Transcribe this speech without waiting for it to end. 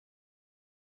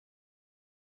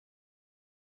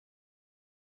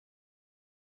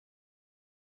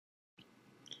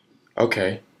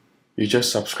Okay, you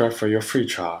just subscribed for your free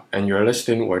trial and your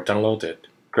listing were downloaded.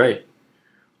 Great.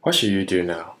 What should you do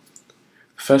now?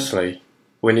 Firstly,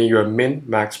 we need your min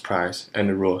max price and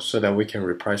the rule so that we can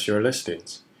reprice your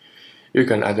listings. You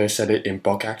can either set it in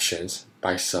bulk actions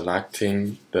by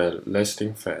selecting the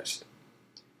listing first.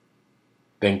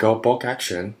 Then go bulk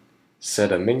action,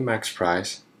 set a min max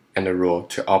price and a rule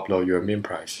to upload your min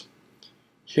price.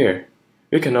 Here,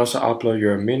 you can also upload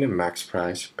your min and max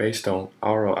price based on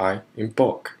ROI in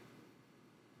bulk.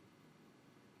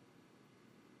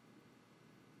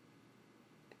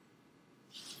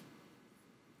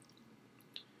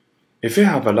 If you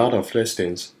have a lot of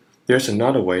listings, there's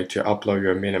another way to upload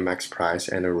your min and max price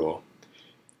and a rule.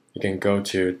 You can go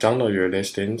to Download Your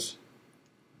Listings,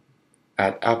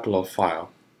 add Upload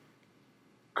File.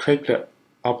 Click the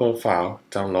Upload File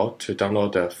Download to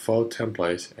download the full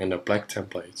templates and the black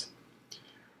templates.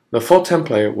 The full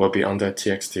template will be under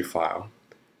TXT file.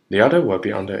 The other will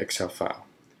be under Excel file.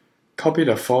 Copy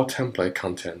the full template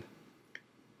content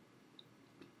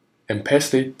and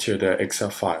paste it to the Excel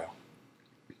file.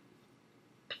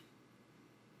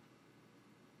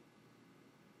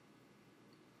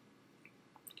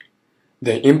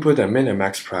 Then input the min and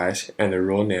max price and the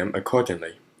rule name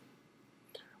accordingly.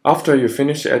 After you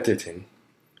finish editing,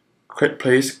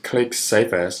 please click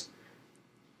Save As,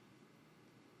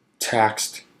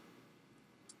 Text,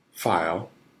 File,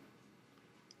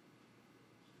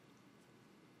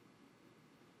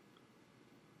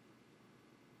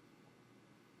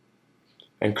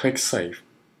 and click Save.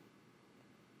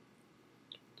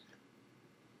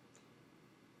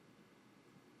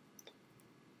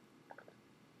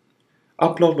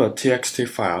 Upload the TXT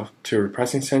file to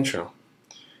Repricing Central.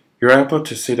 You're able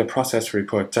to see the process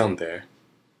report down there.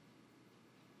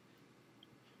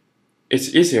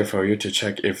 It's easier for you to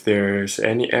check if there is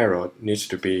any error needs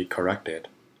to be corrected.